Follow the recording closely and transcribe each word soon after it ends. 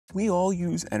We all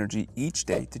use energy each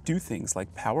day to do things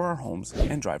like power our homes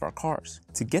and drive our cars.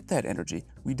 To get that energy,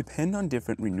 we depend on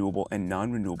different renewable and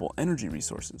non-renewable energy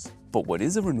resources. But what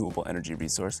is a renewable energy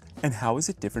resource, and how is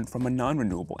it different from a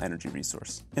non-renewable energy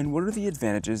resource? And what are the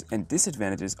advantages and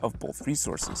disadvantages of both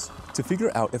resources? To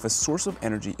figure out if a source of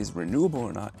energy is renewable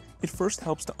or not, it first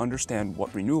helps to understand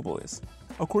what renewable is.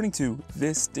 According to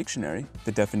this dictionary,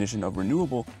 the definition of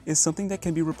renewable is something that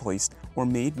can be replaced or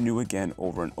made new again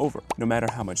over and over. No matter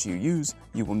how much you use,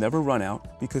 you will never run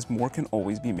out because more can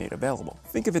always be made available.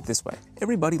 Think of it this way.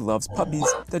 Everybody loves puppies,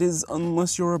 that is,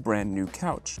 unless you're a brand new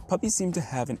couch. Puppies seem to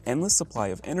have an endless supply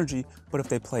of energy, but if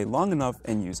they play long enough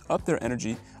and use up their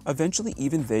energy, eventually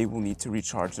even they will need to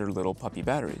recharge their little puppy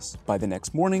batteries. By the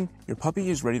next morning, your puppy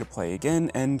is ready to play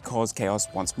again and cause chaos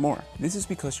once more. This is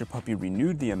because your puppy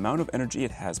renewed the amount of energy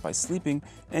it has by sleeping,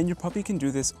 and your puppy can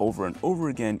do this over and over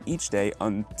again each day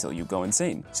until you go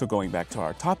insane. So going back to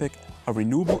our topic, a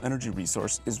renewable energy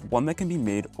resource is one that can be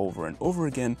made over and over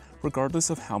again regardless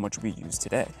of how much we use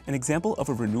today. An example of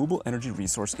a renewable energy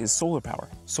resource is solar power.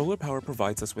 Solar power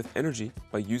provides us with energy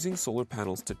by using solar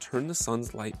panels to turn the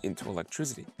sun's light into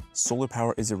electricity. Solar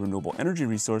power is a renewable energy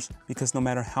resource because no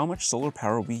matter how much solar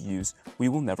power we use, we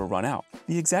will never run out.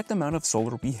 The exact amount of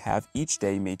solar we have each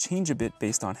day may change a bit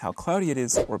based on how cloudy it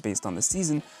is or based on the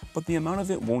season, but the amount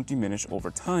of it won't diminish over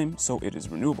time, so it is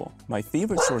renewable. My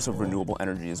favorite source of renewable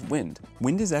energy is wind.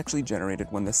 Wind is actually generated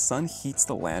when the sun heats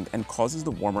the land and causes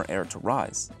the warmer air to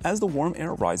rise. As the warm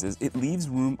air rises, it leaves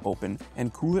room open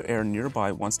and cooler air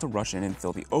nearby wants to rush in and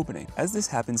fill the opening. As this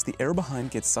happens, the air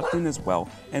behind gets sucked in as well,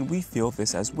 and we feel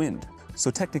this as wind. So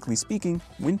technically speaking,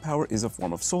 wind power is a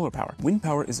form of solar power. Wind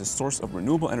power is a source of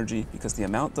renewable energy because the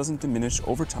amount doesn't diminish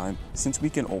over time since we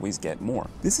can always get more.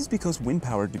 This is because wind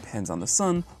power depends on the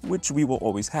sun, which we will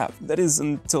always have. That is,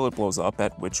 until it blows up,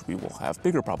 at which we will have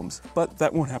bigger problems. But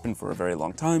that won't happen for a very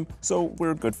long time, so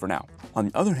we're good for now. On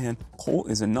the other hand, coal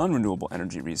is a non-renewable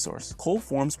energy resource. Coal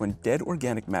forms when dead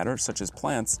organic matter, such as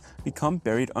plants, become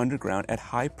buried underground at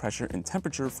high pressure and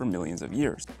temperature for millions of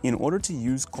years. In order to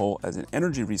use coal as an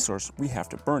energy resource, we have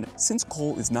to burn it. Since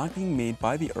coal is not being made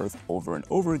by the earth over and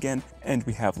over again, and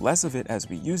we have less of it as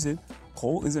we use it,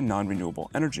 coal is a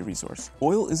non-renewable energy resource.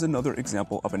 Oil is another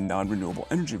example of a non-renewable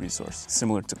energy resource.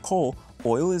 Similar to coal,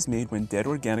 oil is made when dead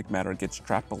organic matter gets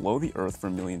trapped below the earth for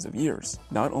millions of years.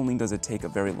 Not only does it take a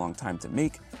very long time to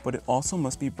make, but it also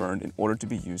must be burned in order to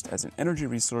be used as an energy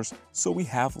resource, so we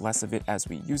have less of it as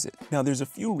we use it. Now, there's a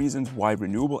few reasons why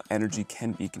renewable energy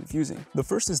can be confusing. The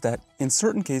first is that, in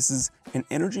certain cases, an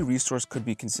energy resource could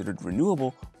be considered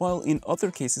renewable, while in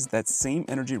other cases that same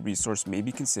energy resource may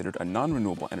be considered a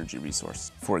non-renewable energy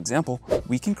resource. For example,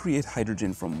 we can create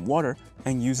hydrogen from water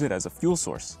and use it as a fuel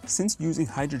source. Since using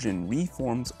hydrogen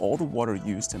reforms all the water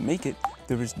used to make it,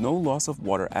 there is no loss of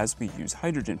water as we use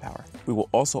hydrogen power. We will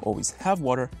also always have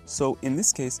water, so in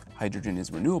this case, hydrogen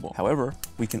is renewable. However,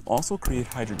 we can also create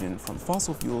hydrogen from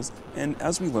fossil fuels, and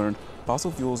as we learned,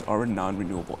 fossil fuels are a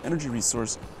non-renewable energy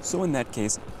resource, so in that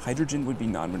case, hydrogen would be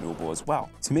non-renewable as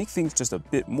well. To make things just a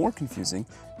bit more confusing,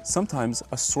 sometimes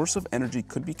a source of energy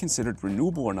could be considered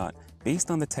renewable or not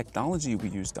based on the technology we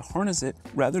use to harness it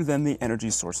rather than the energy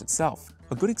source itself.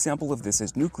 A good example of this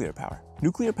is nuclear power.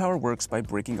 Nuclear power works by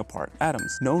breaking apart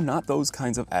atoms. No, not those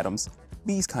kinds of atoms,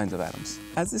 these kinds of atoms.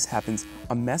 As this happens,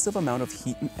 a massive amount of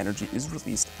heat and energy is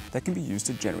released that can be used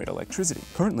to generate electricity.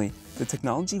 Currently, the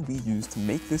technology we use to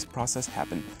make this process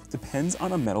happen depends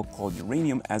on a metal called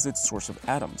uranium as its source of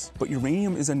atoms. But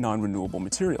uranium is a non-renewable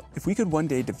material. If we could one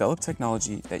day develop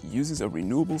technology that uses a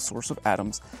renewable source of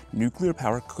atoms, nuclear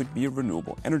power could be a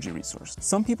renewable energy resource.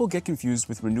 Some people get confused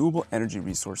with renewable energy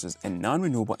resources and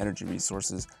non-renewable energy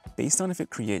resources based on if it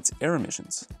creates air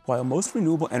emissions. While most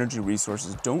renewable energy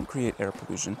resources don't create air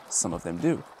pollution, some of them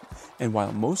do. And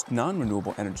while most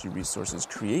non-renewable energy resources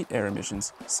create air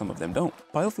emissions, some of them don't.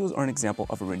 Biofuels are an example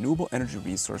of a renewable energy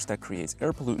resource that creates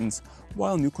air pollutants,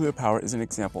 while nuclear power is an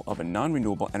example of a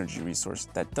non-renewable energy resource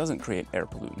that doesn't create air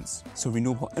pollutants. So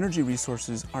renewable energy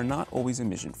resources are not always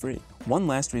emission-free. One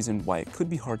last reason why it could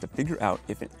be hard to figure out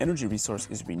if an energy resource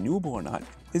is renewable or not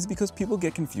is because people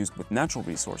get confused with natural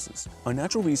resources. A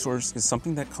natural resource is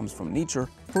something that comes from nature,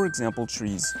 for example,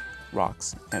 trees,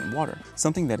 rocks, and water.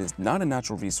 Something that is not a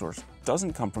natural resource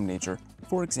doesn't come from nature,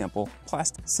 for example,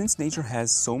 plastic. Since nature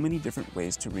has so many different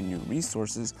ways to renew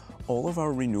resources, all of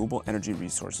our renewable energy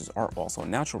resources are also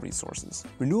natural resources.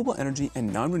 Renewable energy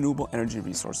and non-renewable energy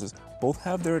resources both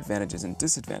have their advantages and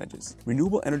disadvantages.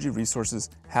 Renewable energy resources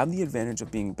have the advantage of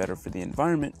being better for the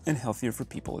environment and healthier for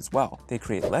people as well. They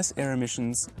create less air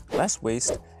emissions, less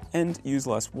waste, and use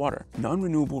less water.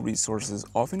 Non-renewable resources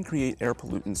often create air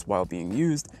pollutants while being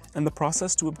used, and the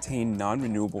process to obtain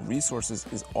non-renewable resources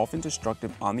is often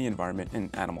destructive on the environment and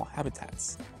animal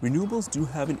habitats. Renewables do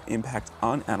have an impact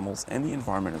on animals and the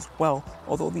environment as well,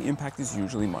 although the impact is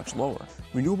usually much lower.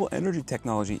 Renewable energy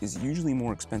technology is usually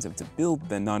more expensive to build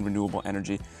than non-renewable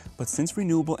energy, but since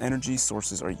renewable energy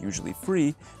sources are usually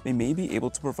free, they may be able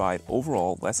to provide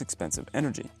overall less expensive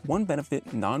energy. One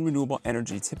benefit non-renewable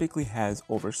energy typically has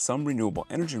over some renewable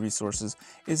energy resources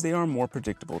is they are more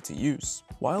predictable to use.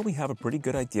 While we have a pretty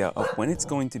good idea of when it's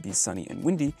going to be sunny and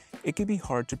windy, it can be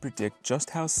hard to predict just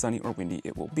how sunny or windy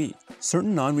it will be.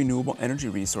 Certain non-renewable energy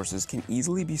resources can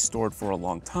easily be stored for a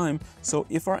long time, so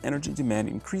if our energy demand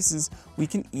increases, we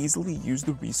can easily use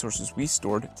the resources we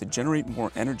stored to generate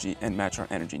more energy and match our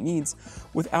energy needs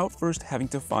without first having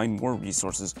to find more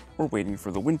resources or waiting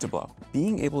for the wind to blow.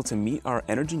 Being able to meet our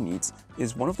energy needs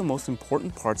is one of the most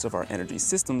important parts of our energy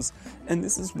systems, and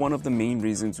this is one of the main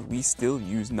reasons we still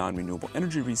use non-renewable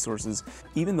energy resources,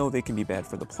 even though they can be bad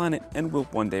for the planet and will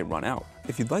one day run out.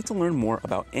 If you'd like to learn more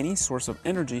about any source of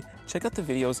energy, check out the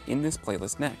videos in this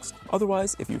playlist next.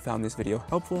 Otherwise, if you found this video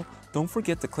helpful, don't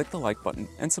forget to click the like button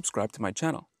and subscribe to my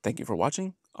channel. Thank you for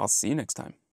watching. I'll see you next time.